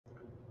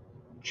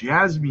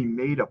Jasmy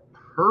made a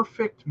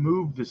perfect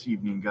move this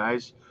evening,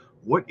 guys.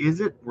 What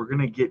is it? We're going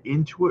to get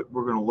into it.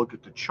 We're going to look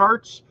at the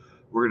charts.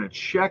 We're going to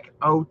check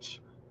out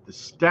the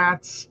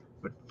stats.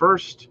 But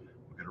first,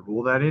 we're going to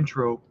roll that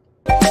intro.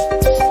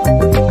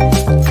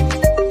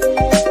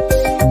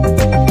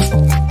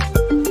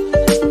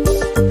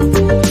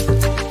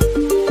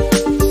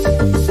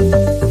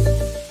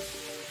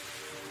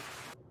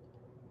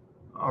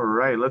 All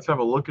right, let's have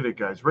a look at it,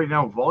 guys. Right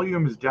now,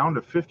 volume is down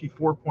to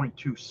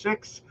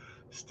 54.26.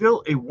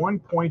 Still a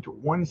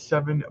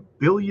 $1.17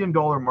 billion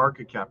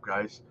market cap,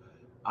 guys.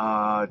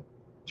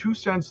 2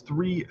 cents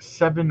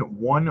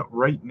 371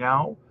 right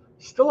now.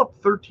 Still up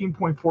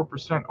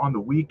 13.4% on the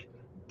week.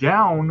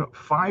 Down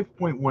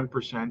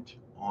 5.1%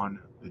 on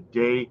the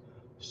day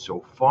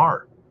so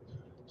far.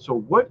 So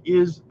what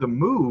is the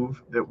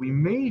move that we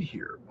made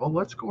here? Well,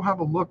 let's go have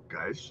a look,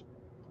 guys.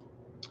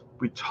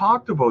 We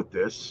talked about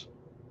this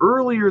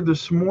earlier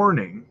this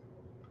morning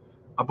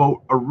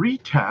about a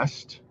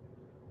retest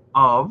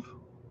of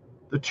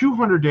the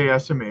 200-day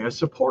SMA as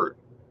support,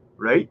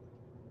 right?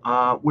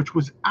 Which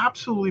was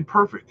absolutely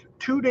perfect.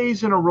 2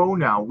 days in a row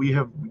now, we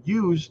have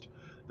used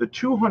the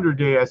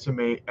 200-day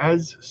SMA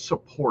as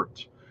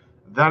support.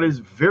 That is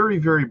very,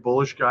 very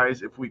bullish,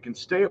 guys. If we can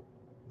stay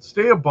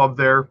above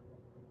there,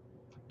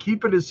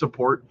 keep it as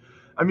support.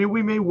 I mean,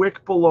 we may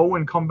wick below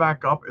and come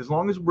back up. As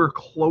long as we're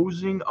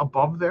closing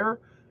above there,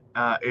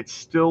 it's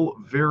still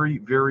very,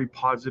 very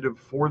positive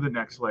for the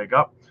next leg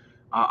up.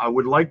 I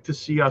would like to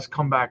see us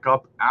come back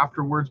up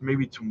afterwards,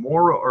 maybe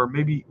tomorrow, or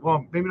maybe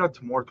not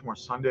tomorrow,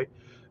 Sunday.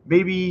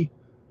 Maybe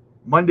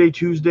Monday,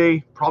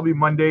 Tuesday, probably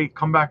Monday,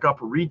 come back up,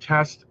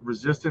 retest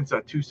resistance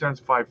at 2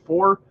 cents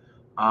 54.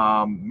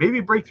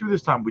 Maybe break through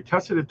this time. We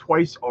tested it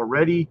twice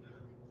already.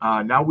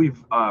 Now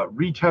we've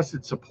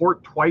retested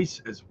support twice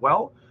as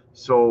well.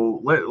 So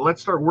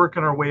let's start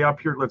working our way up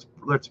here.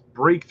 Let's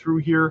break through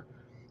here.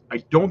 I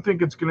don't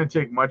think it's going to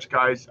take much,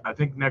 guys. I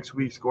think next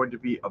week's going to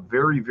be a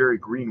very, very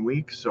green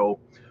week.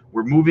 So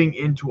we're moving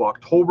into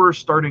October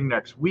starting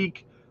next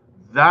week.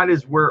 That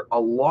is where a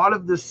lot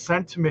of the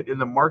sentiment in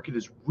the market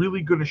is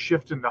really going to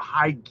shift into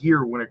high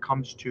gear when it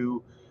comes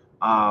to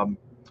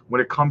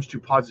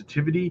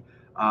positivity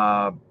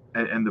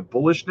and the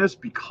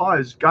bullishness.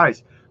 Because,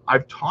 guys,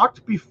 I've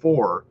talked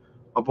before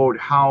about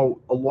how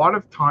a lot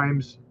of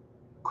times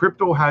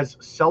crypto has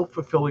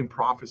self-fulfilling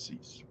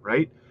prophecies,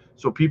 right?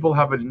 So people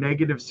have a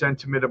negative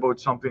sentiment about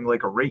something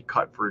like a rate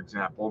cut, for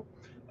example,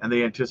 and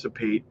they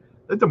anticipate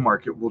that the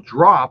market will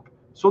drop.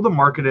 So the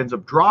market ends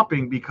up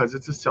dropping because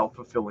it's a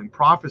self-fulfilling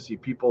prophecy.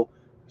 People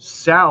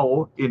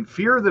sell in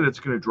fear that it's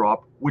going to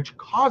drop, which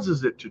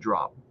causes it to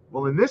drop.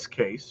 Well, in this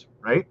case,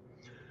 right,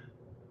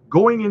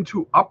 going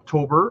into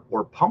Uptober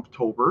or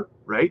Pumptober,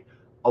 right,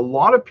 a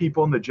lot of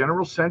people in the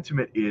general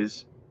sentiment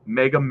is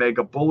mega,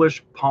 mega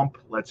bullish, pump,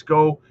 let's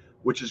go,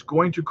 which is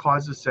going to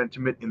cause the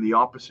sentiment in the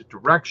opposite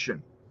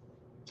direction.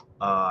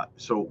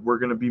 So we're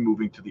going to be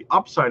moving to the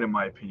upside, in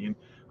my opinion,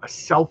 a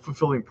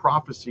self-fulfilling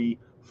prophecy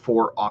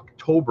for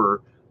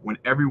October when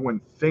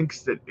everyone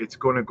thinks that it's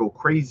going to go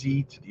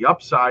crazy to the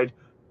upside.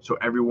 So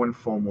everyone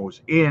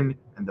FOMOs in,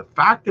 and the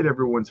fact that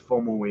everyone's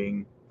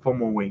FOMOing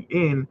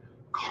in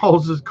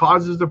causes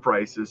the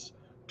prices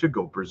to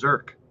go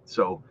berserk.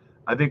 So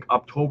I think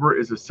October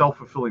is a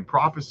self-fulfilling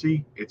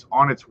prophecy. It's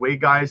on its way,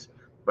 guys.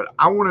 But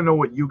I want to know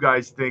what you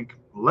guys think.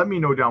 Let me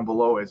know down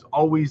below. As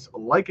always,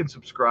 like and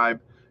subscribe.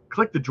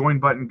 Click the join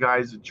button,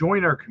 guys.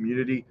 Join our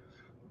community.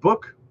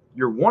 Book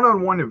your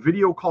one-on-one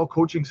video call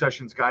coaching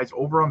sessions, guys,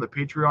 over on the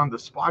Patreon. The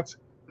spots,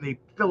 they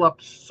fill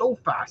up so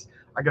fast.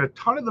 I got a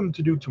ton of them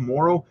to do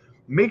tomorrow.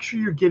 Make sure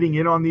you're getting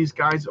in on these,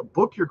 guys.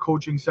 Book your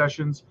coaching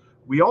sessions.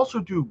 We also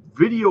do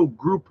video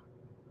group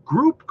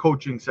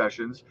coaching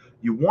sessions.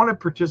 You want to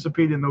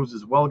participate in those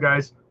as well,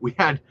 guys. We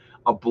had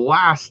a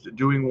blast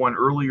doing one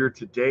earlier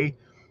today.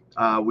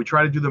 We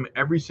try to do them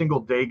every single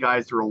day,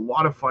 guys. They're a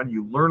lot of fun.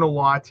 You learn a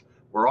lot.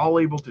 We're all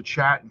able to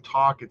chat and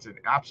talk. It's an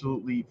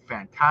absolutely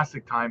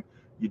fantastic time.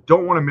 You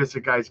don't want to miss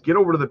it, guys. Get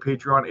over to the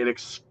Patreon. It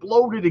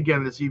exploded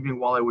again this evening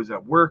while I was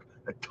at work.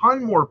 A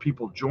ton more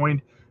people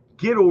joined.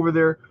 Get over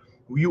there.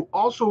 You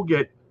also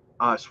get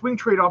swing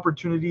trade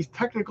opportunities,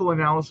 technical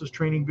analysis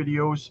training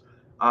videos.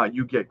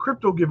 You get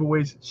crypto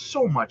giveaways.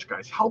 So much,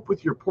 guys. Help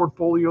with your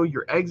portfolio,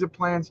 your exit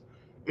plans.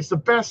 It's the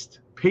best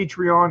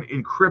Patreon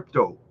in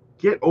crypto.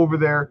 Get over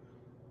there.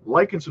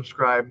 Like and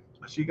subscribe.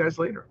 I'll see you guys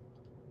later.